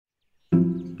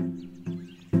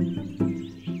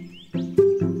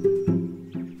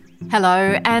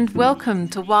Hello and welcome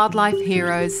to Wildlife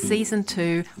Heroes Season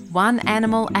 2, One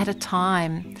Animal at a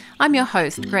Time. I'm your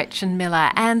host, Gretchen Miller,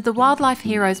 and the Wildlife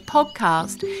Heroes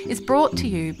podcast is brought to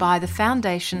you by the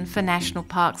Foundation for National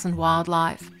Parks and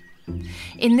Wildlife.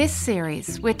 In this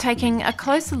series, we're taking a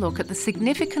closer look at the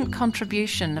significant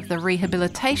contribution of the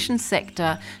rehabilitation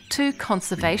sector to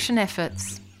conservation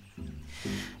efforts.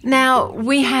 Now,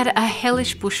 we had a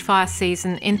hellish bushfire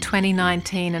season in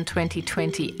 2019 and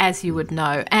 2020, as you would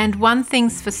know, and one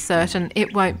thing's for certain,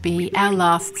 it won't be our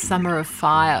last summer of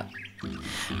fire.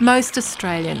 Most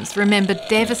Australians remember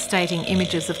devastating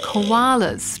images of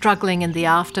koalas struggling in the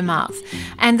aftermath,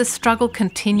 and the struggle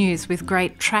continues with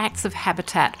great tracts of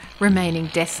habitat remaining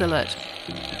desolate.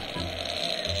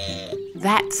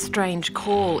 That strange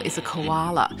call is a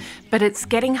koala, but it's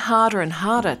getting harder and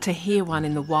harder to hear one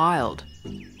in the wild.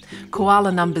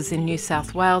 Koala numbers in New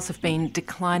South Wales have been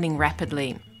declining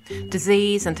rapidly.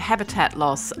 Disease and habitat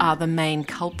loss are the main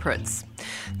culprits.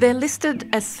 They're listed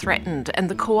as threatened, and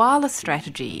the Koala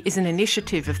Strategy is an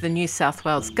initiative of the New South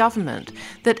Wales Government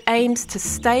that aims to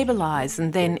stabilise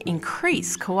and then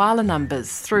increase koala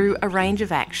numbers through a range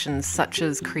of actions such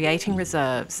as creating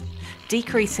reserves,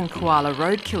 decreasing koala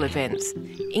roadkill events,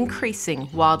 increasing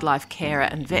wildlife carer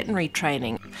and veterinary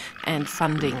training, and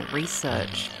funding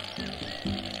research.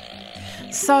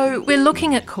 So we're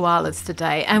looking at koalas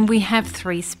today, and we have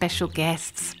three special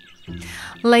guests.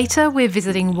 Later, we're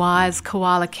visiting WIRES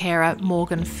koala carer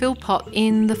Morgan Philpott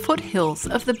in the foothills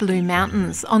of the Blue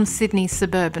Mountains on Sydney's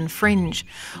suburban fringe,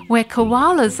 where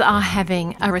koalas are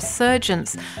having a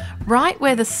resurgence, right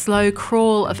where the slow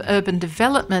crawl of urban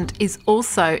development is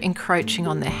also encroaching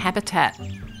on their habitat.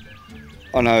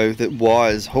 I know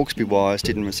that Hawkesbury WIRES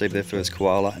didn't receive their first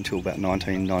koala until about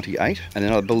 1998, and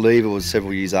then I believe it was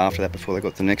several years after that before they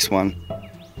got the next one.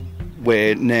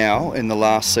 We're now in the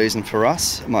last season for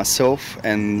us, myself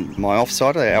and my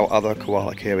off-sider, our other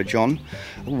koala carer John.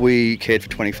 We cared for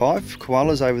 25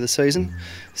 koalas over the season,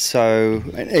 so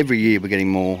every year we're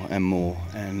getting more and more.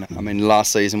 And I mean,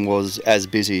 last season was as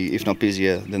busy, if not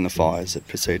busier, than the fires that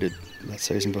preceded that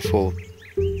season before.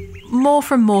 More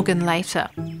from Morgan later.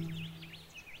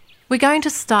 We're going to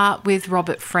start with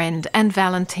Robert Frend and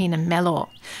Valentina Mella.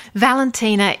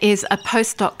 Valentina is a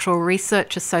Postdoctoral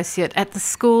Research Associate at the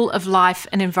School of Life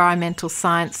and Environmental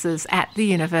Sciences at the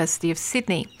University of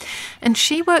Sydney. And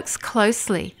she works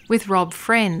closely with Rob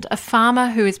Frend, a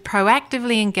farmer who is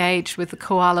proactively engaged with the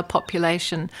koala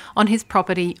population on his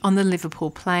property on the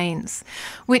Liverpool Plains,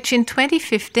 which in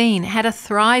 2015 had a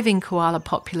thriving koala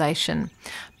population,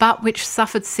 but which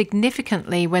suffered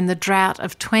significantly when the drought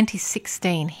of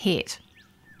 2016 hit.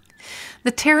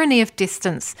 The tyranny of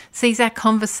distance sees our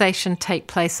conversation take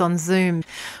place on Zoom,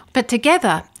 but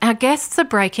together our guests are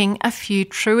breaking a few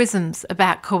truisms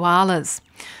about koalas.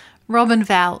 Rob and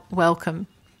Val, welcome.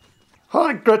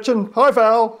 Hi Gretchen, hi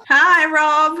Val. Hi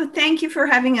Rob, thank you for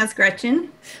having us,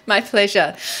 Gretchen. My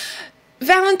pleasure.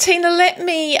 Valentina, let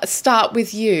me start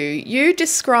with you. You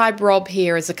describe Rob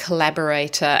here as a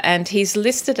collaborator, and he's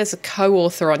listed as a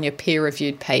co-author on your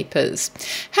peer-reviewed papers.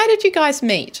 How did you guys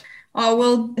meet? Oh,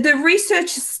 well, the research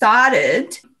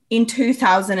started in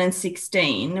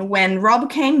 2016 when Rob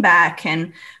came back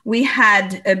and we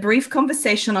had a brief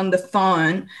conversation on the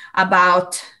phone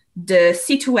about the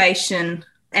situation.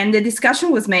 And the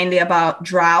discussion was mainly about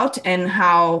drought and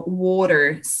how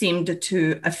water seemed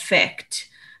to affect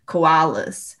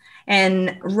koalas.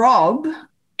 And Rob,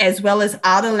 as well as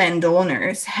other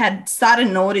landowners, had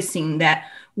started noticing that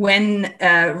when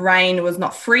rain was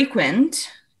not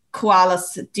frequent,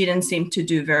 koalas didn't seem to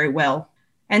do very well.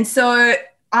 And so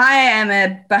I am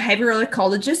a behavioral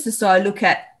ecologist, so I look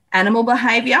at animal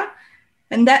behavior,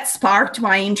 and that sparked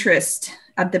my interest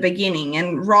at the beginning.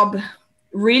 And Rob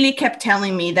really kept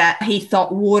telling me that he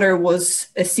thought water was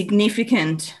a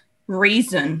significant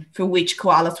reason for which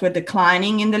koalas were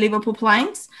declining in the Liverpool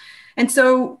Plains. And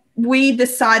so we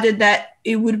decided that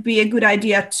it would be a good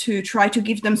idea to try to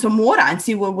give them some water and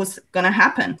see what was going to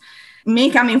happen.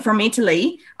 Me coming from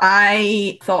Italy,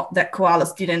 I thought that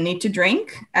koalas didn't need to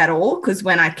drink at all, because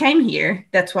when I came here,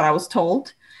 that's what I was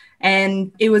told.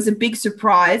 And it was a big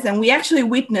surprise. And we actually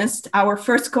witnessed our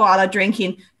first koala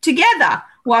drinking together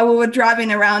while we were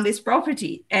driving around this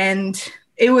property. And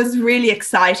it was really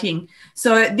exciting.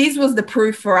 So this was the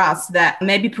proof for us that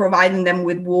maybe providing them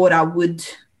with water would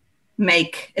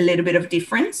make a little bit of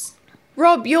difference.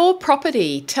 Rob, your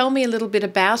property, tell me a little bit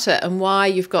about it and why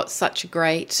you've got such a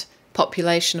great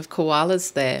population of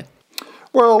koalas there.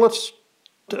 Well, it's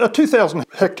a 2,000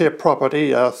 hectare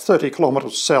property, 30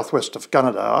 kilometres southwest of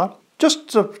Gunnedah,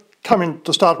 just come in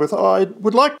to start with, I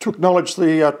would like to acknowledge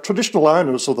the traditional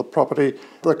owners of the property,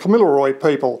 the Kamilaroi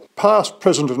people, past,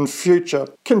 present and future,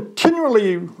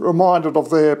 continually reminded of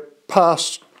their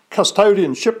past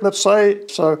custodianship, let's say.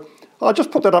 So I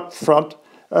just put that up front.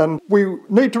 And we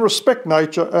need to respect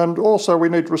nature, and also we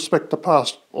need to respect the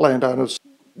past landowners.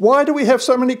 Why do we have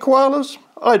so many koalas?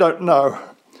 I don't know.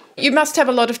 You must have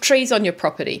a lot of trees on your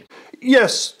property.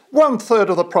 Yes, 1/3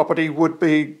 of the property would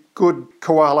be good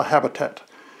koala habitat.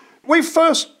 We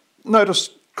first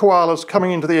noticed koalas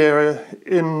coming into the area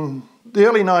in the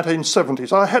early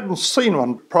 1970s. I hadn't seen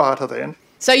one prior to then.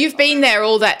 So you've been there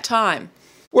all that time?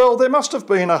 Well, there must have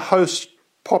been a host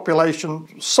population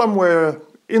somewhere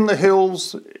in the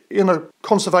hills, in a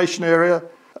conservation area,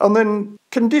 and then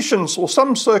conditions or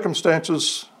some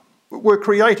circumstances were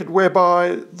created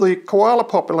whereby the koala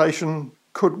population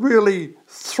could really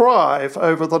thrive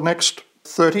over the next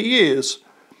 30 years.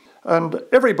 And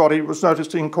everybody was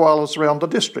noticing koalas around the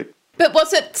district. But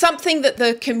was it something that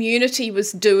the community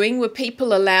was doing? Were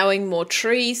people allowing more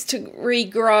trees to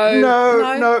regrow?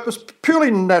 No, it was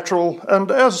purely natural. And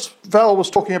as Val was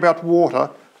talking about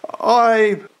water,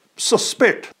 I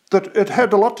suspect that it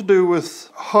had a lot to do with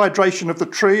hydration of the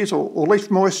trees or leaf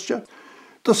moisture.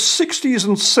 The 60s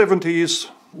and 70s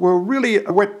were really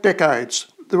wet decades.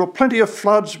 There were plenty of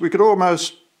floods. We could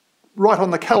almost write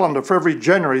on the calendar for every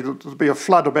January that there'd be a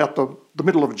flood about the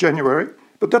middle of January.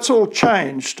 But that's all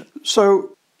changed. So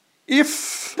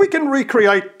if we can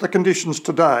recreate the conditions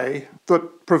today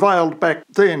that prevailed back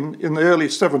then in the early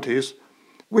 70s,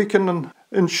 we can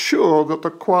ensure that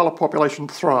the koala population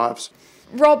thrives.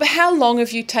 Rob, how long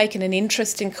have you taken an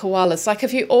interest in koalas? Like,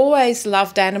 have you always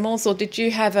loved animals, or did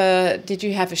you have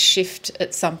a shift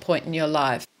at some point in your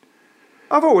life?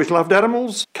 I've always loved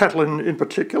animals, cattle in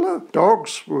particular,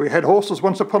 dogs. We had horses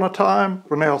once upon a time.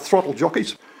 We're now throttle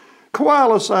jockeys.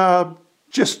 Koalas are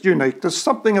just unique. There's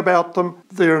something about them.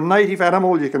 They're a native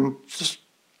animal. You can just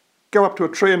go up to a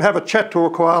tree and have a chat to a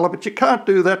koala, but you can't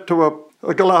do that to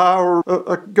a galah or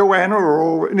a goanna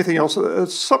or anything else.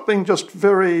 It's something just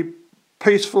very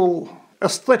peaceful,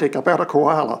 aesthetic about a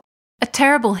koala. A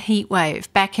terrible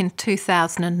heatwave back in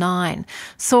 2009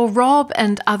 saw Rob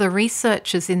and other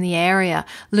researchers in the area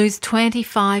lose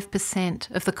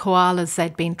 25% of the koalas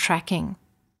they'd been tracking.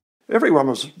 Everyone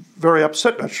was very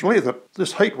upset, naturally, that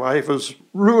this heatwave was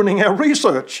ruining our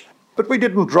research. But we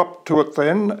didn't drop to it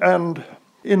then, and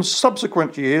in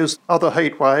subsequent years, other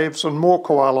heatwaves and more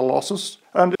koala losses.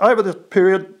 And over this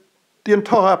period, the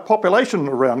entire population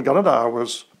around Gunnedah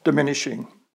was diminishing.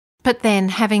 But then,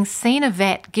 having seen a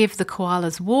vet give the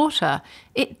koalas water,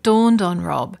 it dawned on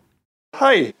Rob.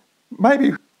 Hey,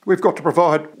 maybe we've got to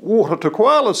provide water to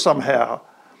koalas somehow.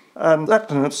 And that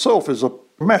in itself is a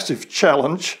massive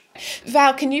challenge.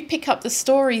 Val, can you pick up the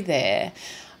story there?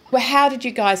 Well, how did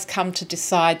you guys come to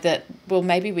decide that, well,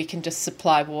 maybe we can just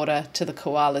supply water to the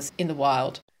koalas in the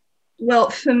wild? Well,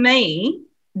 for me,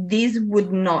 this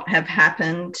would not have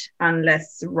happened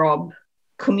unless Rob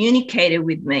communicated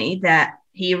with me that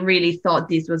he really thought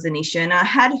this was an issue. And I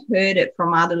had heard it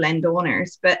from other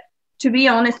landowners. But to be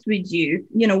honest with you,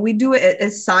 we do it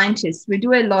as scientists. We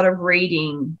do a lot of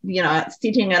reading,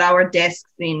 sitting at our desks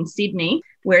in Sydney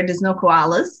where there's no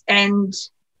koalas. And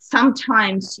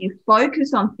sometimes you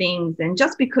focus on things, and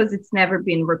just because it's never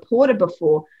been reported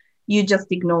before, you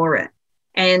just ignore it.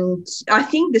 And I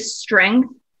think the strength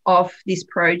of this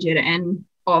project and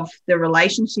of the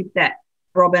relationship that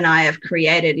Rob and I have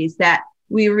created is that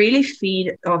we really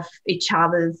feed off each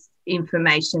other's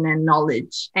information and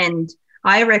knowledge. And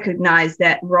I recognize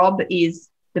that Rob is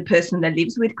the person that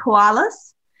lives with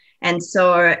koalas. And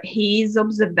so his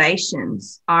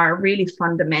observations are really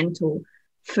fundamental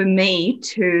for me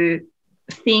to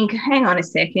think, hang on a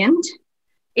second,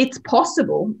 it's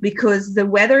possible because the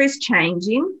weather is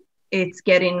changing. It's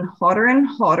getting hotter and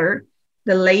hotter.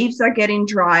 The leaves are getting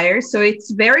drier. So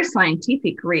it's very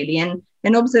scientific, really. And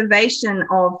an observation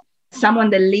of someone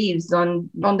that lives on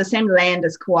the same land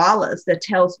as koalas that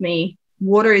tells me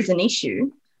water is an issue,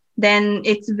 then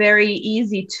it's very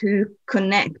easy to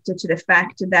connect to the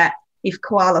fact that if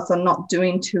koalas are not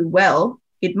doing too well,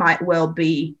 it might well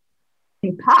be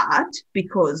in part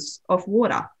because of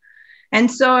water. And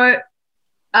so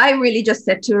I really just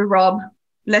said to Rob,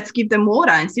 let's give them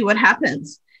water and see what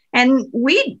happens. And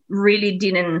we really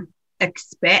didn't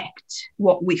expect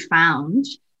what we found.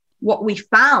 What we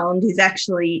found is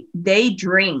actually they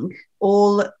drink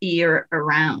all year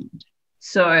around.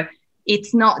 So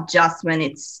it's not just when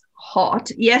it's hot.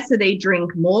 Yes, so they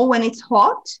drink more when it's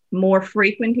hot, more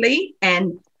frequently.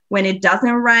 And when it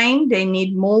doesn't rain, they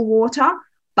need more water.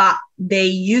 But they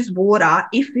use water,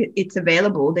 if it's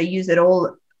available, they use it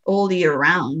all all year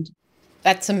round.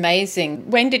 That's amazing.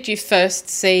 When did you first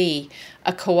see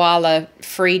a koala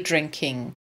free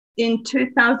drinking? In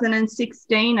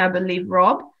 2016, I believe,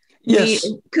 Rob. Yes.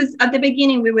 Because at the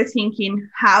beginning we were thinking,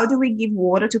 how do we give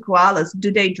water to koalas?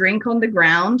 Do they drink on the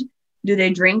ground? Do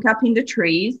they drink up in the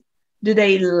trees? Do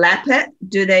they lap it?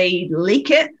 Do they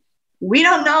lick it? We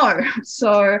don't know.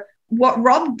 So what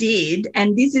Rob did,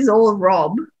 and this is all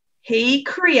Rob, he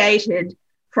created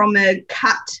from a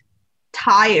cut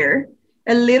tire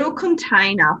a little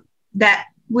container that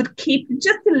would keep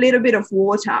just a little bit of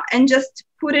water and just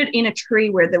put it in a tree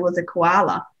where there was a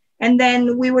koala. And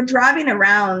then we were driving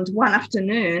around one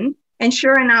afternoon, and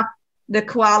sure enough, the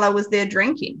koala was there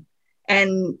drinking.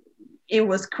 And it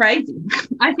was crazy.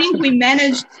 I think we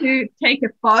managed to take a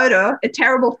photo, a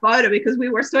terrible photo, because we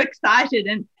were so excited,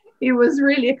 and it was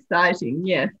really exciting,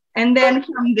 yes. And then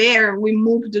from there, we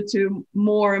moved to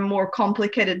more and more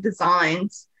complicated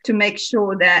designs to make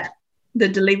sure that the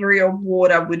delivery of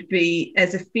water would be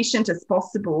as efficient as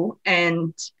possible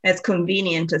and as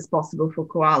convenient as possible for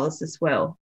koalas as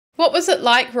well. What was it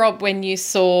like, Rob, when you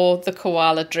saw the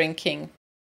koala drinking?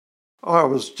 I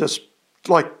was just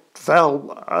like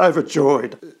Val,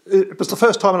 overjoyed. It was the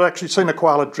first time I'd actually seen a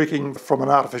koala drinking from an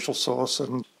artificial source,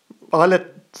 and I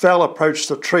let Val approach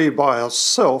the tree by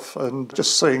herself, and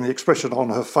just seeing the expression on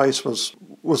her face was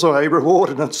a reward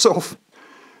in itself.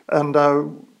 And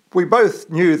we both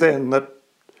knew then that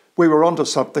we were onto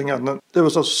something, and that there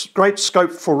was a great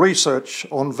scope for research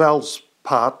on Val's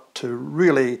part to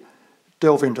really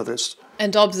delve into this.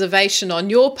 And observation on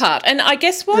your part. And I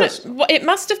guess Yes. it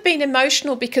must have been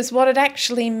emotional, because what it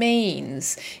actually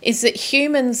means is that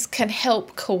humans can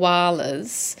help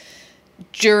koalas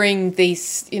during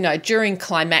these, during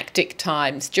climactic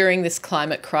times, during this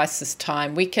climate crisis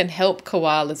time. We can help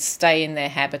koalas stay in their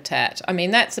habitat. I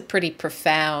mean, that's a pretty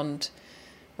profound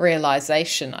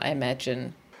realisation, I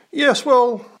imagine. Yes,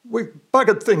 well, we've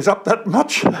buggered things up that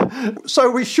much, so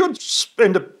we should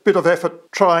spend a bit of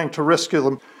effort trying to rescue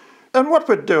them. And what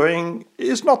we're doing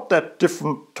is not that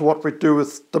different to what we do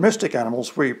with domestic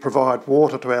animals. We provide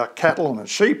water to our cattle and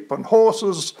sheep and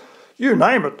horses, you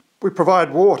name it. We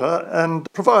provide water,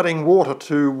 and providing water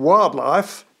to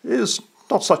wildlife is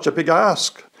not such a big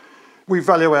ask. We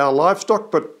value our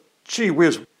livestock, but gee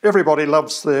whiz, everybody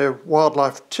loves their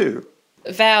wildlife too.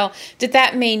 Val, did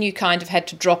that mean you kind of had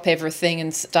to drop everything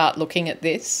and start looking at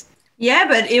this? Yeah,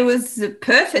 but it was the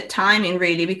perfect timing,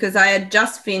 really, because I had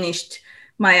just finished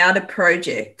my other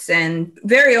projects, and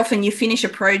very often you finish a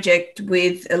project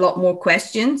with a lot more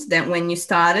questions than when you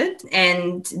started,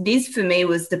 and this for me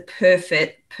was the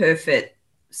perfect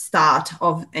start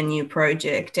of a new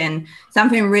project, and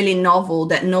something really novel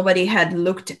that nobody had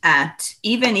looked at,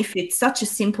 even if it's such a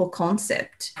simple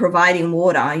concept. Providing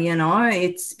water,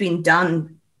 it's been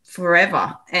done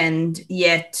forever, and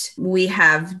yet we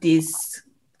have this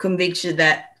conviction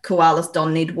that koalas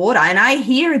don't need water. And I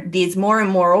hear this more and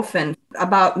more often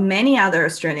about many other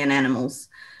Australian animals.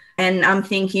 And I'm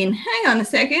thinking, hang on a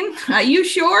second, are you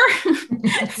sure?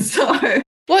 So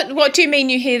What do you mean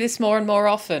you hear this more and more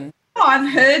often?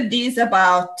 I've heard this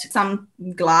about some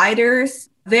gliders,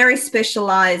 very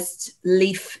specialized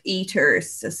leaf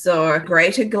eaters. So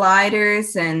greater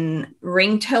gliders and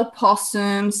ringtail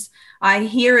possums. I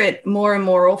hear it more and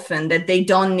more often that they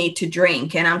don't need to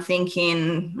drink. And I'm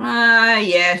thinking,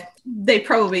 yeah, they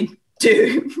probably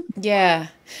do. Yeah.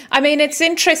 I mean, it's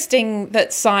interesting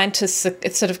that scientists are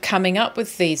sort of coming up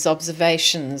with these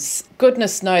observations.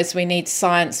 Goodness knows we need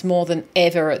science more than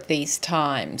ever at these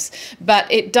times. But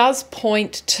it does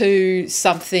point to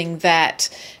something that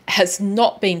has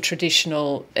not been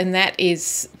traditional, and that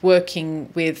is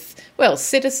working with,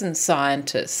 citizen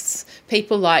scientists,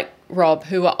 people like Rob,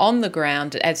 who are on the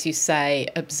ground, as you say,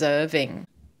 observing.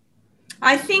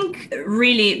 I think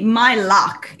really my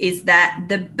luck is that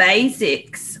the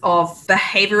basics of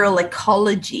behavioral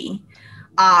ecology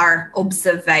are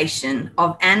observation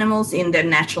of animals in their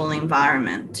natural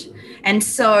environment. And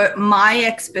so my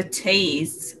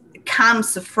expertise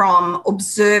comes from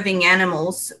observing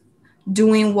animals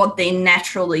doing what they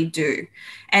naturally do.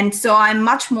 And so I'm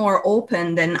much more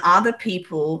open than other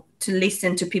people to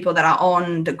listen to people that are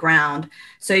on the ground.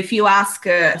 So if you ask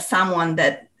someone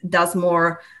that does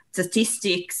more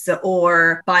statistics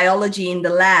or biology in the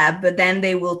lab, but then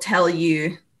they will tell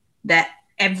you that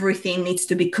everything needs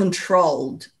to be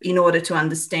controlled in order to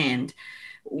understand.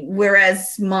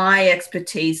 Whereas my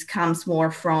expertise comes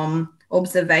more from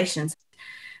observations.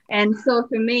 And so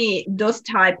for me, those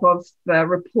type of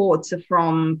reports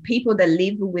from people that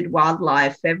live with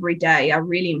wildlife every day are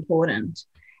really important.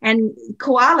 And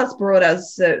koalas brought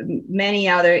us many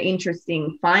other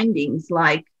interesting findings,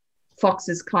 like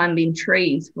foxes climbing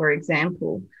trees, for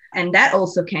example. And that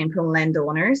also came from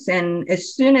landowners. And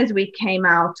as soon as we came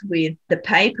out with the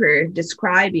paper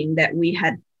describing that we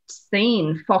had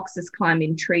seen foxes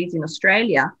climbing trees in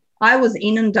Australia, I was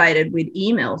inundated with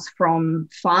emails from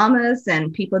farmers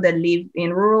and people that live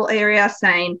in rural areas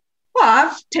saying, well,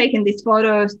 I've taken this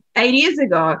photo 8 years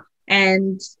ago.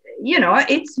 And,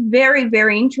 it's very,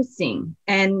 very interesting.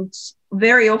 And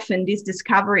very often these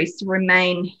discoveries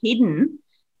remain hidden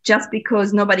just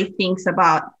because nobody thinks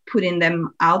about putting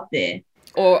them out there.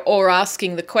 Or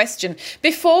asking the question.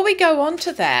 Before we go on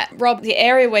to that, Rob, the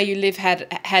area where you live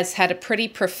has had a pretty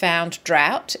profound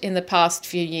drought in the past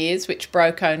few years, which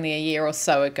broke only a year or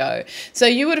so ago. So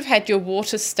you would have had your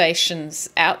water stations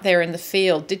out there in the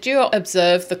field. Did you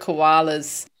observe the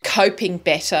koalas coping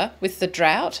better with the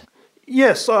drought?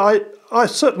 Yes, I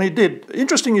certainly did.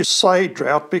 Interesting you say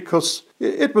drought, because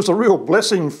it was a real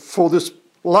blessing for this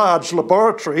large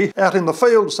laboratory out in the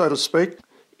field, so to speak.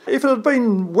 If it had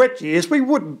been wet years, we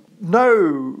wouldn't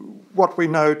know what we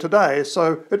know today.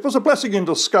 So it was a blessing in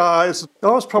disguise.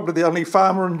 I was probably the only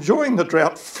farmer enjoying the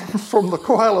drought from the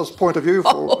koalas' point of view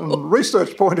and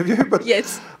research point of view, but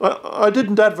yes. I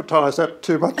didn't advertise that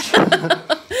too much.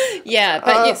 Yeah,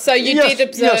 but so you did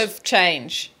observe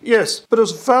change. Yes, but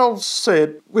as Val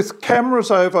said, with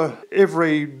cameras over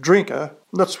every drinker,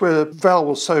 that's where Val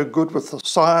was so good with the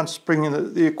science,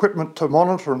 bringing the equipment to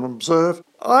monitor and observe.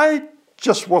 I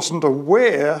just wasn't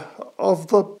aware of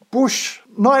the bush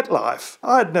nightlife.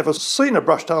 I'd never seen a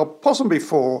brush-tailed possum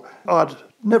before. I'd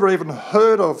never even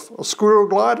heard of a squirrel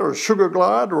glider, a sugar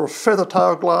glider, or a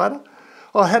feather-tail glider.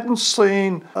 I hadn't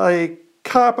seen a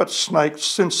carpet snake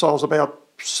since I was about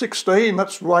 16.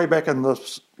 That's way back in the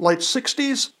late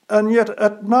 60s. And yet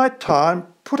at night time,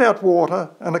 put out water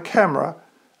and a camera,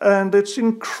 and it's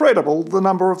incredible the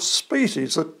number of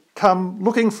species that come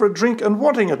looking for a drink and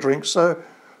wanting a drink. So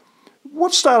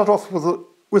what started off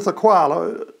with the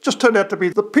koala just turned out to be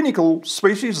the pinnacle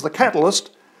species, the catalyst,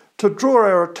 to draw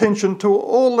our attention to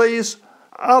all these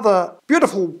other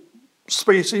beautiful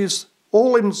species,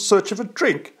 all in search of a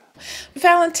drink.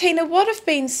 Valentina, what have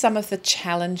been some of the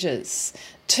challenges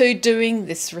to doing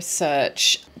this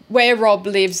research? Where Rob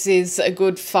lives is a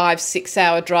good 5-6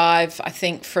 hour drive, I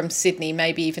think, from Sydney,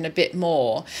 maybe even a bit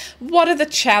more. What are the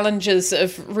challenges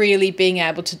of really being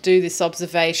able to do this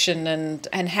observation,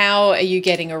 and how are you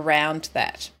getting around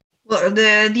that? Well,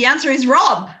 the answer is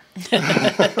Rob. It's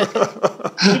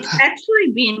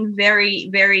actually been very,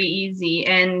 very easy,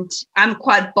 and I'm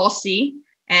quite bossy.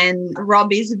 And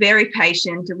Rob is very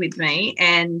patient with me,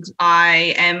 and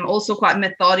I am also quite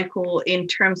methodical in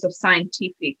terms of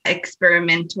scientific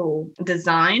experimental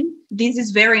design. This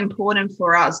is very important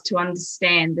for us to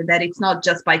understand that it's not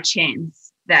just by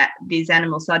chance that these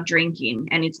animals are drinking,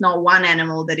 and it's not one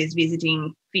animal that is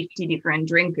visiting 50 different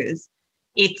drinkers.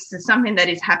 It's something that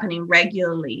is happening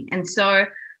regularly. And so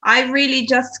I really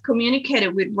just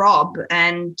communicated with Rob,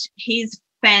 and he's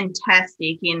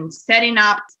fantastic in setting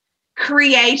up,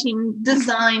 creating,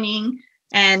 designing,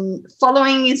 and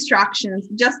following instructions.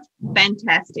 Just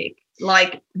fantastic,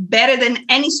 like better than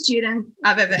any student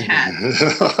I've ever had.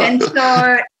 And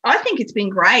so I think it's been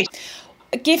great.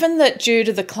 Given that due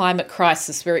to the climate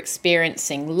crisis, we're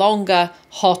experiencing longer,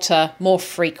 hotter, more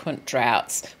frequent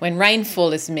droughts when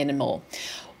rainfall is minimal,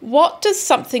 what does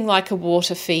something like a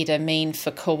water feeder mean for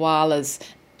koalas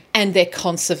and their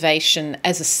conservation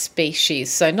as a species?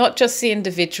 So not just the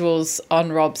individuals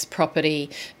on Rob's property,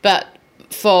 but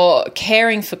for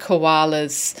caring for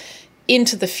koalas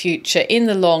into the future, in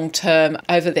the long term,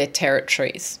 over their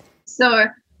territories. So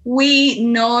we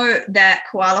know that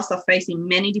koalas are facing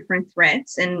many different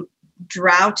threats, and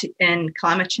drought and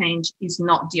climate change is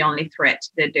not the only threat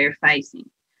that they're facing.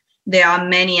 There are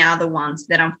many other ones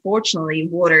that unfortunately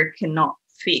water cannot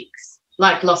fix.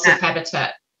 Like loss of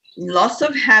habitat. Loss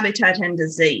of habitat and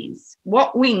disease.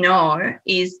 What we know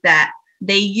is that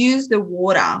they use the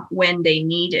water when they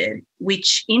need it,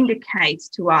 which indicates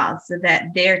to us that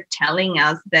they're telling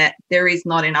us that there is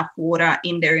not enough water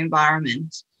in their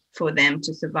environment for them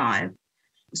to survive.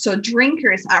 So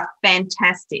drinkers are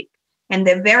fantastic, and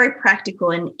they're very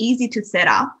practical and easy to set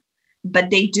up,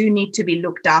 but they do need to be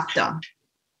looked after.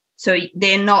 So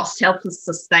they're not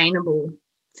self-sustainable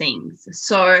things.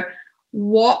 So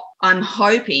what I'm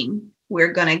hoping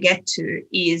we're going to get to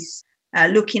is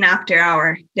looking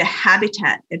after the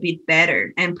habitat a bit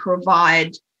better and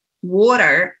provide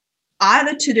water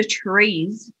either to the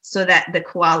trees so that the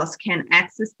koalas can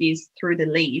access these through the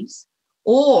leaves,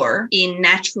 or in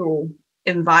natural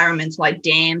environments like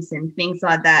dams and things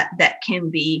like that can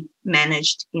be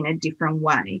managed in a different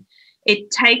way.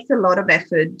 It takes a lot of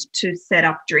effort to set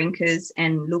up drinkers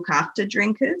and look after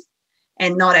drinkers,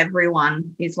 and not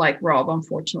everyone is like Rob,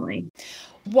 unfortunately.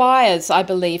 Wires, I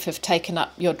believe, have taken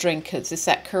up your drinkers. Is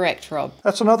that correct, Rob?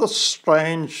 That's another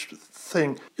strange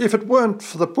thing. If it weren't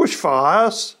for the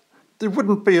bushfires, there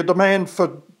wouldn't be a demand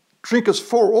for drinkers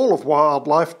for all of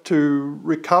wildlife to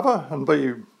recover and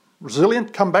be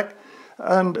resilient, come back.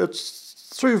 And it's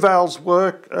through Val's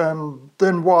work and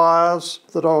then Wires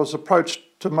that I was approached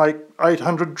to make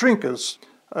 800 drinkers.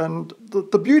 And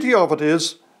the beauty of it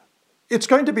is it's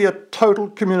going to be a total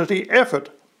community effort.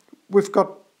 We've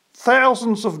got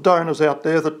thousands of donors out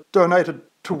there that donated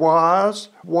to Wires.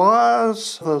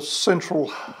 Wires, the central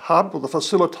hub or the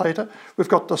facilitator. We've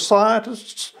got the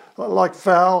scientists like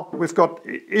Val. We've got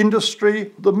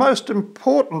industry. The most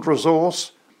important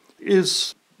resource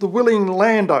is the willing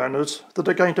landowners that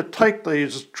are going to take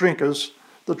these drinkers.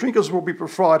 The drinkers will be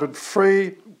provided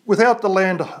free. Without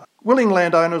the willing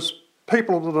landowners,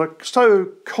 people that are so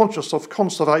conscious of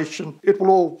conservation, it will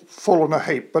all fall in a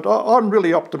heap. But I'm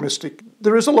really optimistic.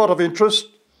 There is a lot of interest.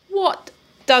 What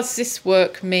does this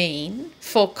work mean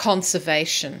for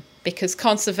conservation? Because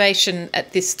conservation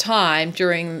at this time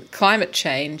during climate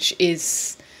change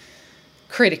is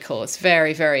critical. It's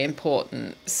very, very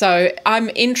important. So I'm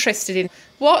interested in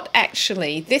what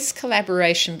actually this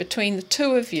collaboration between the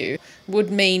two of you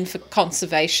would mean for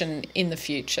conservation in the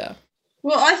future.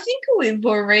 Well, I think we've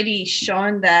already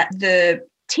shown that the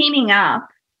teaming up,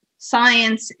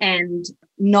 science and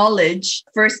knowledge,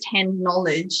 first-hand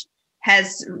knowledge,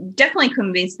 has definitely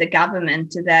convinced the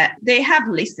government that they have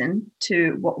listened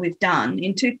to what we've done.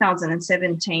 In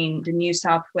 2017, the New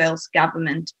South Wales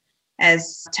government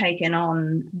has taken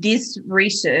on this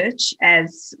research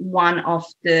as one of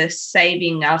the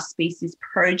Saving Our Species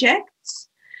projects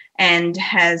and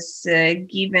has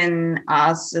given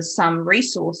us some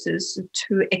resources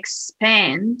to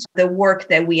expand the work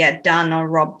that we had done on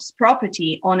Rob's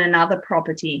property on another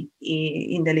property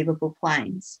in the Liverpool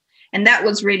Plains. And that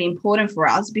was really important for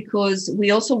us because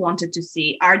we also wanted to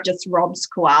see, are just Rob's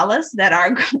koalas that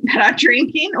are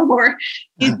drinking, or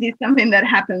is this something that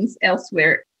happens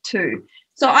elsewhere too?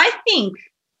 So I think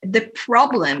the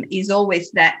problem is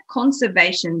always that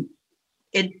conservation,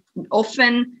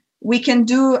 we can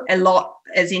do a lot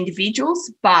as individuals,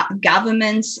 but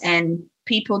governments and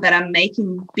people that are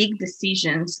making big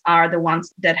decisions are the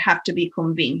ones that have to be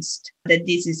convinced that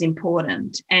this is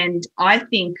important. And I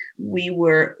think we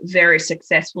were very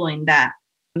successful in that,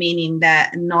 meaning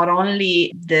that not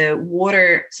only the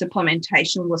water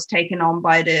supplementation was taken on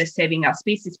by the Saving Our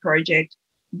Species project,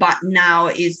 but now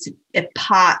is a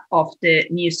part of the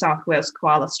New South Wales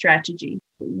Koala Strategy,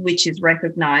 which is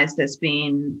recognised as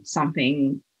being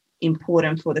something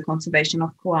important for the conservation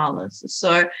of koalas.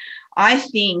 So I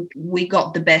think we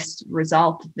got the best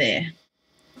result there.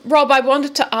 Rob, I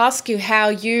wanted to ask you how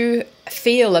you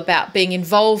feel about being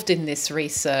involved in this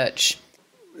research.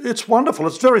 It's wonderful.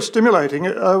 It's very stimulating.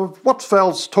 What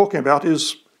Val's talking about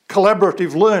is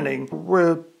collaborative learning,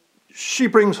 where she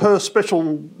brings her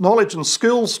special knowledge and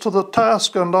skills to the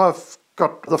task, and I've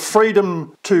got the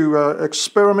freedom to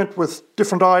experiment with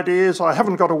different ideas. I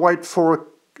haven't got to wait for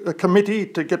a committee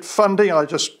to get funding. I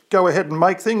just go ahead and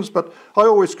make things, but I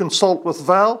always consult with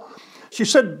Val. She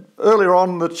said earlier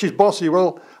on that she's bossy.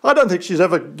 Well, I don't think she's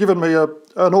ever given me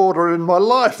an order in my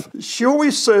life. She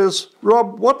always says,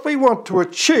 Rob, what we want to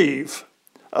achieve,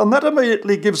 and that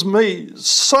immediately gives me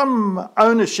some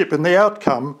ownership in the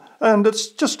outcome, and it's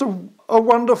just a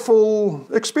wonderful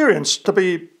experience to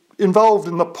be involved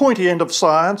in the pointy end of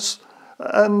science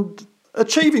and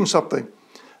achieving something.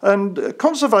 And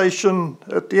conservation,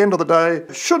 at the end of the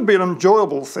day, should be an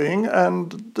enjoyable thing,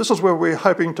 and this is where we're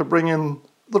hoping to bring in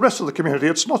the rest of the community.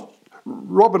 It's not,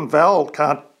 Rob and Val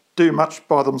can't do much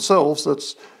by themselves,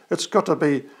 it's got to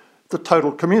be the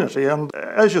total community. And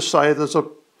as you say, there's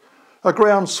a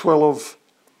groundswell of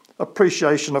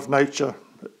appreciation of nature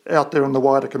out there in the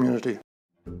wider community.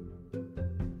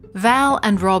 Val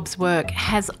and Rob's work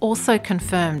has also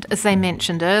confirmed, as they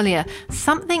mentioned earlier,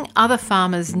 something other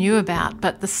farmers knew about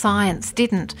but the science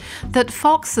didn't, that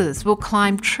foxes will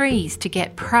climb trees to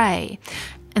get prey.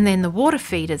 And then the water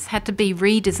feeders had to be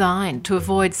redesigned to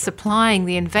avoid supplying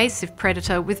the invasive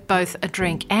predator with both a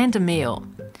drink and a meal.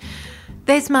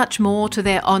 There's much more to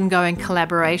their ongoing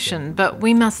collaboration, but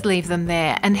we must leave them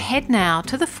there and head now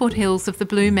to the foothills of the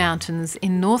Blue Mountains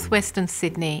in northwestern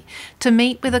Sydney to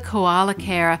meet with a koala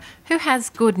carer who has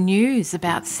good news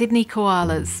about Sydney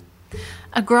koalas,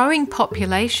 a growing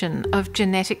population of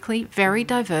genetically very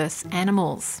diverse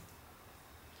animals.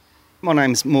 My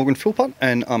name's Morgan Philpott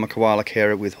and I'm a koala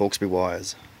carer with Hawkesbury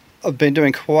WIRES. I've been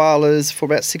doing koalas for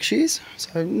about 6 years,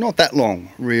 so not that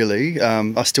long, really.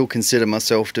 I still consider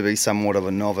myself to be somewhat of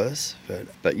a novice,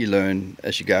 but you learn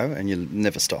as you go and you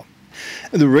never stop.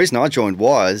 The reason I joined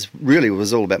WIRES really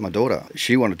was all about my daughter.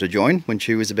 She wanted to join when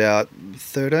she was about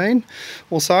 13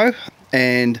 or so,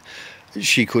 and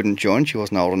she couldn't join, she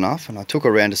wasn't old enough, and I took her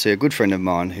around to see a good friend of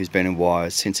mine who's been in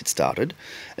WIRES since it started,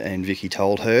 and Vicky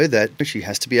told her that she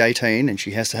has to be 18 and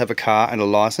she has to have a car and a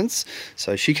licence,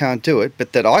 so she can't do it,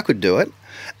 but that I could do it,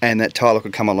 and that Tyler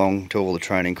could come along to all the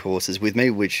training courses with me,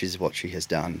 which is what she has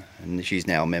done, and she's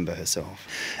now a member herself.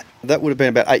 That would have been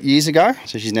about 8 years ago,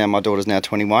 so my daughter's now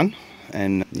 21,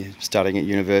 and studying at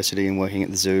university and working at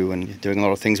the zoo and doing a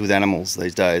lot of things with animals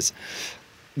these days.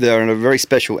 They're a very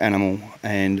special animal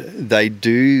and they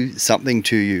do something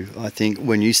to you. I think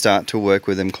when you start to work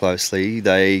with them closely,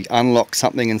 they unlock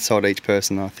something inside each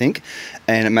person, I think,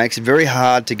 and it makes it very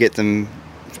hard to get them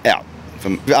out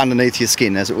from underneath your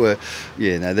skin, as it were.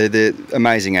 They're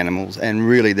amazing animals, and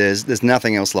really there's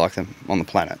nothing else like them on the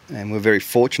planet. And we're very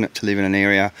fortunate to live in an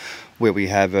area where we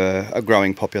have a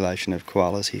growing population of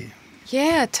koalas here.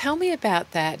 Yeah, tell me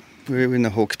about that. We're in the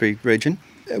Hawkesbury region.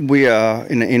 We are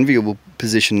in an enviable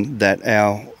position that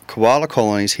our koala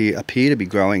colonies here appear to be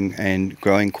growing and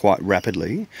growing quite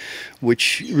rapidly,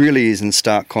 which really is in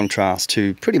stark contrast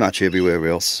to pretty much everywhere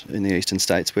else in the eastern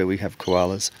states where we have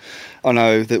koalas. I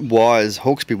know that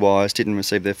Hawkesbury WIRES didn't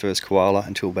receive their first koala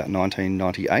until about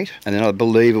 1998, and then I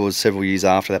believe it was several years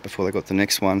after that before they got the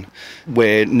next one,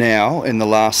 where now, in the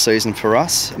last season for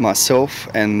us, myself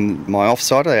and my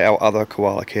off-sider, our other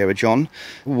koala carer, John,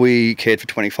 we cared for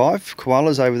 25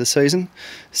 koalas over the season.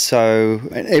 So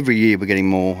and every year we're getting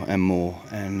more and more.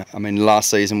 And I mean, last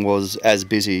season was as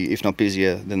busy, if not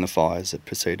busier, than the fires that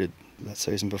preceded that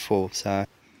season before. So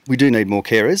we do need more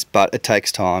carers, but it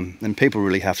takes time. And people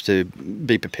really have to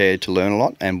be prepared to learn a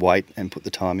lot and wait and put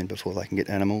the time in before they can get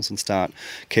animals and start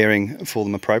caring for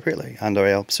them appropriately under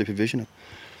our supervision.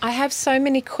 I have so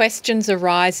many questions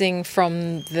arising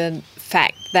from the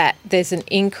fact that there's an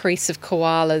increase of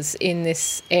koalas in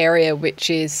this area, which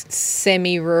is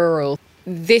semi-rural.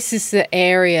 This is the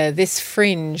area, this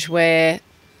fringe, where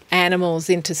animals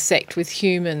intersect with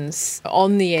humans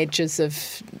on the edges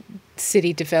of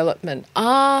city development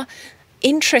are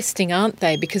interesting, aren't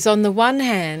they? Because on the one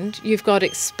hand, you've got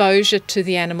exposure to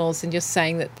the animals and you're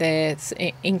saying that there's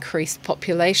increased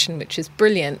population, which is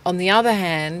brilliant. On the other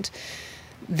hand,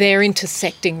 they're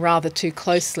intersecting rather too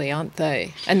closely, aren't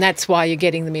they? And that's why you're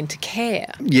getting them into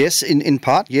care. Yes, in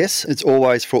part, yes. It's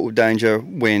always fraught with danger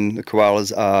when the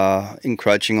koalas are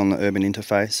encroaching on the urban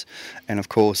interface. And of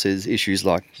course, there's issues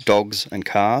like dogs and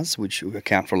cars, which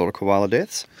account for a lot of koala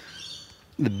deaths.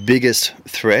 The biggest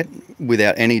threat,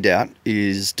 without any doubt,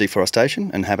 is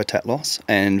deforestation and habitat loss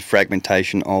and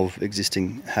fragmentation of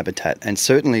existing habitat. And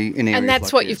certainly in areas And that's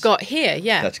like what this, you've got here,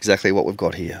 yeah. That's exactly what we've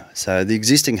got here. So the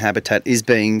existing habitat is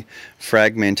being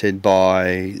fragmented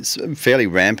by fairly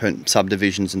rampant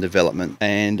subdivisions and development.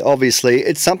 And obviously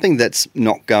it's something that's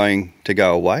not going to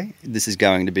go away. This is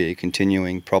going to be a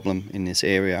continuing problem in this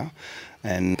area.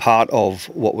 And part of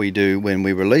what we do when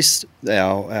we release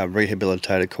our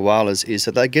rehabilitated koalas is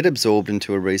that they get absorbed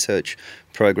into a research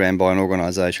program by an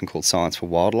organisation called Science for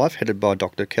Wildlife, headed by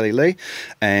Dr. Kelly Lee,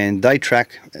 and they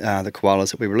track the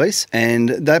koalas that we release, and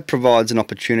that provides an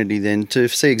opportunity then to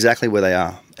see exactly where they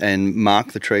are and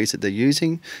mark the trees that they're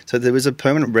using. So there is a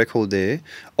permanent record there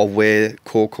of where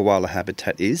core koala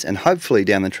habitat is, and hopefully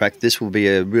down the track this will be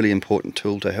a really important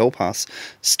tool to help us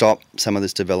stop some of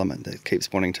this development that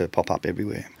keeps wanting to pop up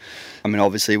everywhere. I mean,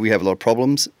 obviously we have a lot of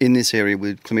problems in this area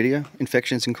with chlamydia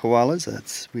infections in koalas.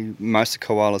 Most of the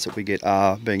koalas that we get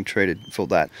are being treated for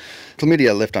that.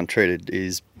 Chlamydia left untreated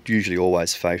is usually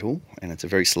always fatal, and it's a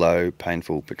very slow,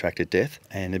 painful, protracted death.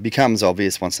 And it becomes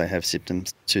obvious once they have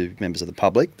symptoms to members of the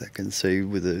public. They can see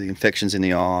with the infections in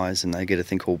the eyes, and they get a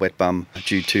thing called wet bum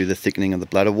due to the thickening of the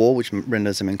bladder wall, which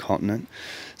renders them incontinent.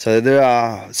 So there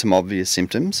are some obvious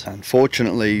symptoms.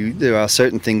 Unfortunately, there are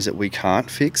certain things that we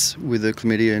can't fix with the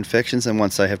chlamydia infections, and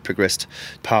once they have progressed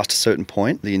past a certain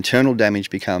point, the internal damage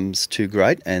becomes too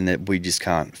great, and that we just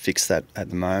can't fix that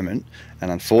at the moment. And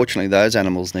unfortunately, those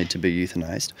animals need to be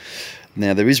euthanased.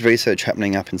 Now, there is research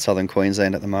happening up in southern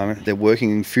Queensland at the moment. They're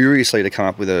working furiously to come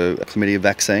up with a chlamydia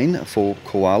vaccine for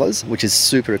koalas, which is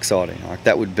super exciting. Like,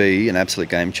 that would be an absolute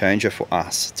game changer for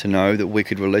us to know that we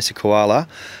could release a koala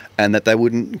and that they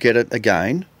wouldn't get it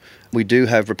again. We do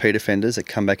have repeat offenders that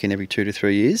come back in every 2 to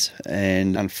 3 years,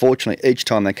 and unfortunately each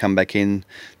time they come back in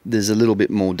there's a little bit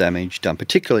more damage done,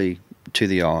 particularly to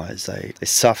the eyes. They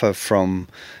suffer from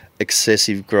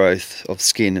excessive growth of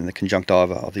skin in the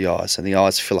conjunctiva of the eyes, and the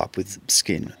eyes fill up with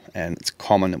skin. And it's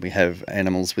common that we have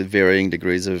animals with varying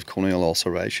degrees of corneal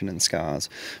ulceration and scars,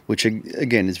 which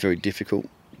again is very difficult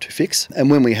to fix.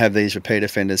 And when we have these repeat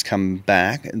offenders come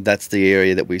back, that's the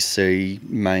area that we see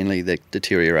mainly that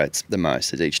deteriorates the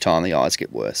most, as each time the eyes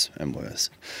get worse and worse.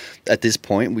 At this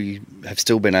point, we have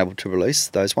still been able to release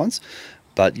those ones,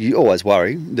 but you always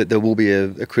worry that there will be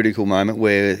a critical moment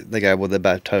where they go, well, they're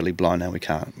both totally blind now, we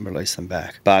can't release them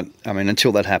back. But, I mean,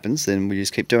 until that happens, then we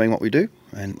just keep doing what we do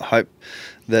and hope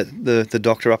that the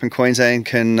doctor up in Queensland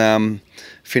can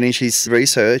finish his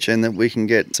research and that we can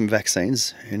get some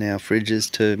vaccines in our fridges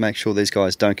to make sure these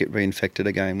guys don't get reinfected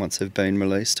again once they've been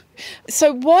released.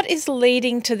 So what is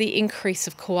leading to the increase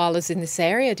of koalas in this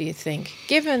area, do you think,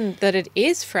 given that it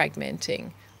is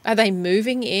fragmenting? Are they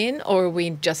moving in, or are we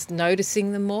just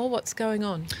noticing them more? What's going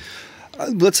on?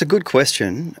 That's a good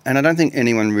question, and I don't think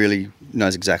anyone really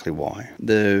knows exactly why.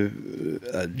 The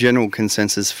general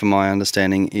consensus, from my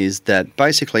understanding, is that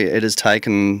basically it has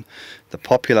taken the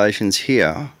populations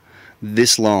here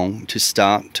this long to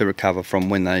start to recover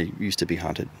from when they used to be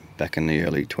hunted back in the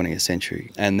early 20th century.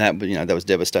 And that was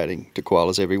devastating to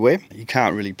koalas everywhere. You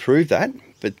can't really prove that,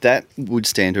 but that would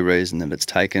stand to reason that it's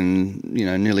taken,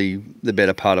 nearly the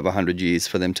better part of 100 years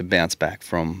for them to bounce back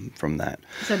from that.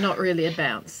 So not really a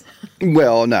bounce.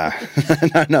 Well, no.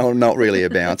 No, not really a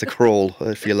bounce, a crawl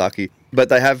if you're lucky. But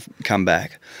they have come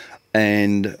back.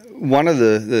 And one of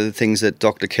the things that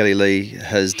Dr. Kelly Lee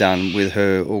has done with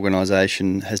her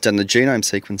organisation has done the genome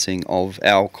sequencing of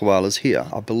our koalas here.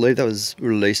 I believe that was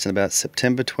released in about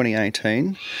September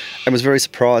 2018. It was very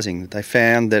surprising. They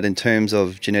found that in terms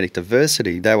of genetic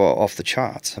diversity, they were off the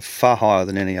charts, far higher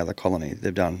than any other colony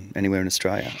they've done anywhere in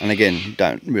Australia. And again,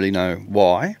 don't really know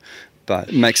why, but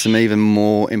it makes them even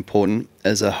more important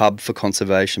as a hub for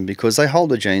conservation because they hold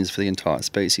the genes for the entire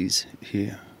species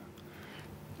here.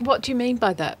 What do you mean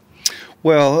by that?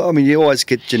 Well, I mean, you always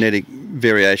get genetic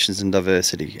variations and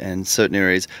diversity in certain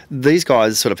areas. These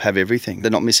guys sort of have everything. They're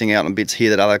not missing out on bits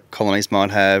here that other colonies might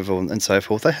have and so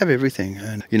forth. They have everything.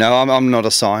 And, I'm not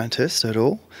a scientist at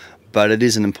all, but it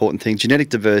is an important thing. Genetic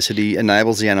diversity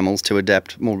enables the animals to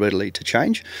adapt more readily to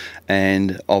change.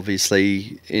 And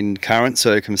obviously, in current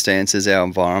circumstances, our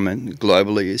environment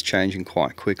globally is changing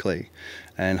quite quickly.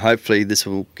 And hopefully this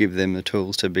will give them the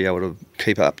tools to be able to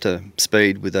keep up to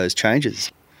speed with those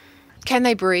changes. Can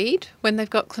they breed when they've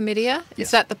got chlamydia? Yes.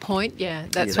 Is that the point? Yeah,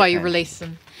 that's why you release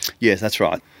them. Yes, that's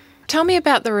right. Tell me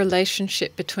about the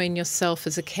relationship between yourself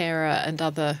as a carer and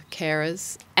other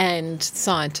carers and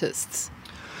scientists.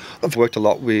 I've worked a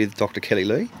lot with Dr. Kelly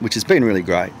Lee, which has been really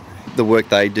great. The work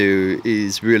they do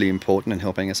is really important in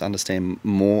helping us understand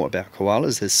more about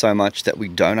koalas. There's so much that we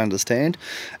don't understand.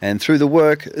 And through the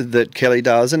work that Kelly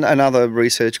does and other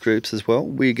research groups as well,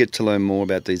 we get to learn more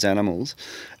about these animals.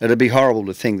 It'd be horrible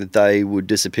to think that they would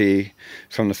disappear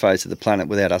from the face of the planet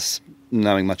without us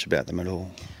knowing much about them at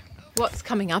all. What's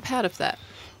coming up out of that?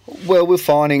 Well, we're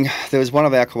finding there was one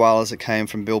of our koalas that came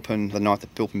from Bilpin the night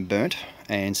that Bilpin burnt.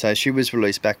 And so she was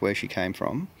released back where she came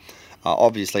from.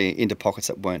 Obviously into pockets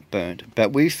that weren't burnt.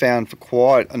 But we found for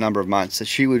quite a number of months that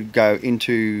she would go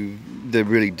into the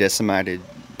really decimated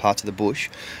parts of the bush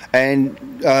and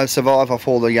survive off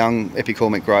all the young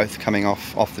epicormic growth coming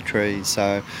off the trees.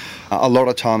 So a lot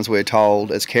of times we're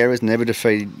told as carers never to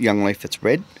feed young leaf that's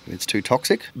red, it's too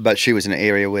toxic. But she was in an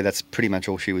area where that's pretty much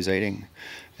all she was eating.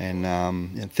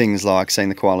 And things like seeing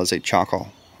the koalas eat charcoal.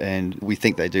 And we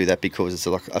think they do that because it's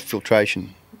like a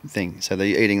filtration thing. So they're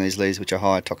eating these leaves which are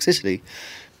high toxicity,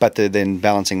 but they're then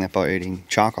balancing that by eating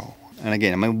charcoal. And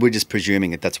again, we're just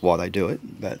presuming that that's why they do it.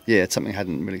 But yeah, it's something I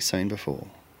hadn't really seen before.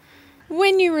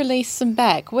 When you release them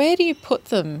back, where do you put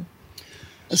them?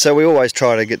 So we always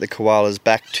try to get the koalas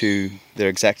back to their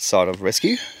exact site of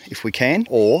rescue if we can,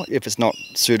 or if it's not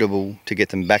suitable to get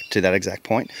them back to that exact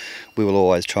point, we will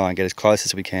always try and get as close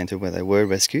as we can to where they were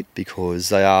rescued because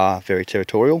they are very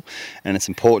territorial and it's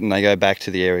important they go back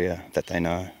to the area that they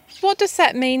know. What does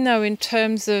that mean, though, in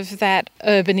terms of that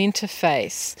urban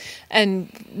interface and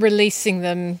releasing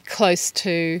them close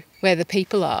to where the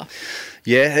people are?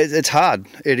 Yeah, it's hard.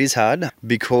 It is hard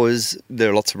because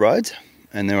there are lots of roads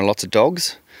and there are lots of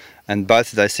dogs. And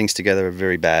both of those things together are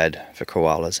very bad for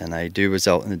koalas and they do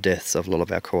result in the deaths of a lot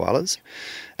of our koalas.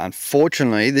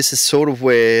 Unfortunately, this is sort of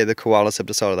where the koalas have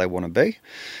decided they want to be.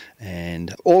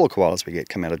 And all the koalas we get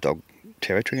come out of dog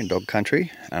territory and dog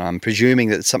country. And I'm presuming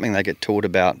that it's something they get taught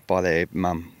about by their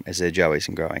mum as their joeys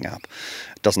and growing up.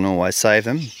 It doesn't always save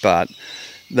them, but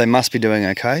they must be doing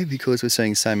okay because we're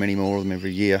seeing so many more of them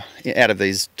every year out of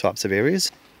these types of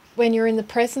areas. When you're in the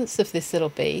presence of this little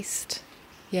beast,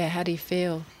 how do you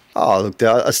feel? Oh, look,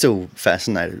 I'm still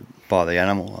fascinated by the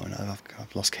animal. I mean,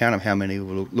 I've lost count of how many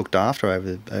we've looked after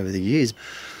over the years.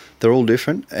 They're all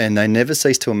different, and they never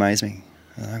cease to amaze me.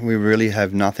 We really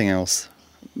have nothing else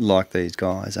like these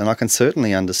guys, and I can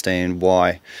certainly understand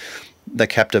why they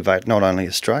captivate not only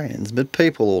Australians but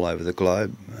people all over the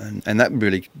globe, and that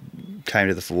really came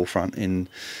to the forefront in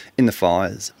the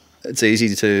fires. It's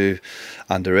easy to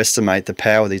underestimate the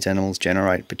power these animals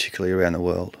generate, particularly around the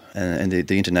world, and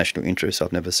the international interest.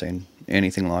 I've never seen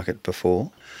anything like it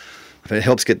before. But it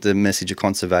helps get the message of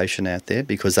conservation out there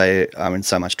because they are in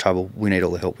so much trouble. We need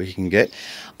all the help we can get.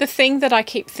 The thing that I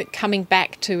keep coming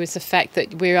back to is the fact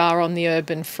that we are on the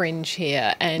urban fringe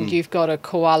here, and you've got a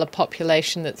koala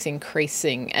population that's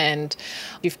increasing, and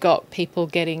you've got people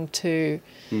getting to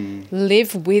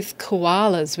live with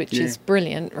koalas, which is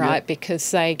brilliant, right?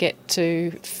 Because they get to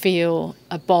feel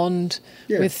a bond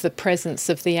with the presence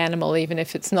of the animal, even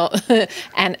if it's not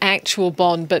an actual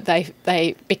bond, but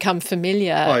they become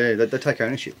familiar. Oh, yeah, they take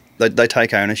ownership. They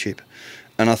take ownership.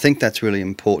 And I think that's a really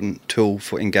important tool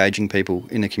for engaging people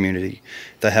in the community.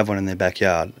 They have one in their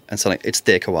backyard and suddenly it's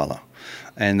their koala.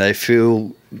 And they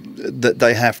feel that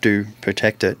they have to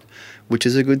protect it, which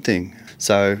is a good thing.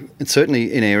 So it's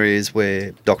certainly in areas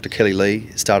where Dr. Kelly Lee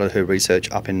started her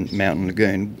research up in Mountain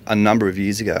Lagoon a number of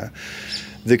years ago.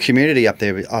 The community up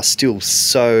there are still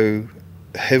so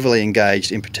heavily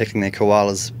engaged in protecting their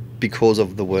koalas because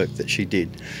of the work that she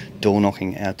did, door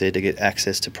knocking out there to get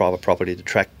access to private property to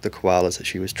track the koalas that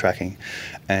she was tracking.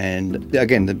 And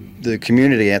again, the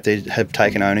community out there have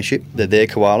taken ownership. They're their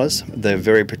koalas, they're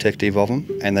very protective of them,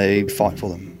 and they fight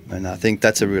for them. And I think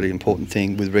that's a really important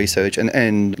thing with research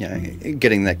and you know,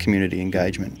 getting that community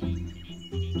engagement.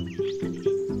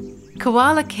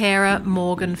 Koala carer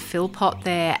Morgan Philpott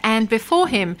there, and before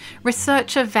him,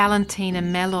 researcher Valentina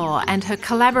Mella and her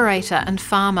collaborator and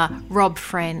farmer Rob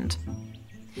Frend.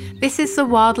 This is the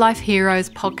Wildlife Heroes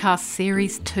podcast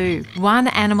series 2, One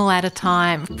Animal at a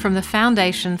Time, from the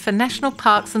Foundation for National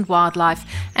Parks and Wildlife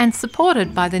and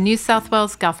supported by the New South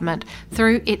Wales Government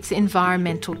through its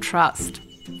Environmental Trust.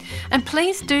 And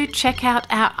please do check out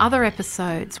our other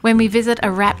episodes when we visit a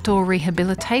raptor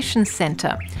rehabilitation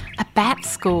centre, a bat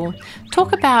school,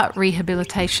 talk about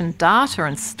rehabilitation data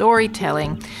and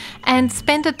storytelling, and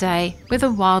spend a day with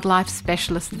a wildlife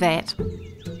specialist vet.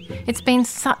 It's been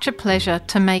such a pleasure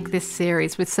to make this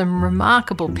series with some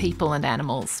remarkable people and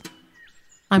animals.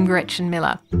 I'm Gretchen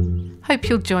Miller. Hope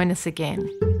you'll join us again.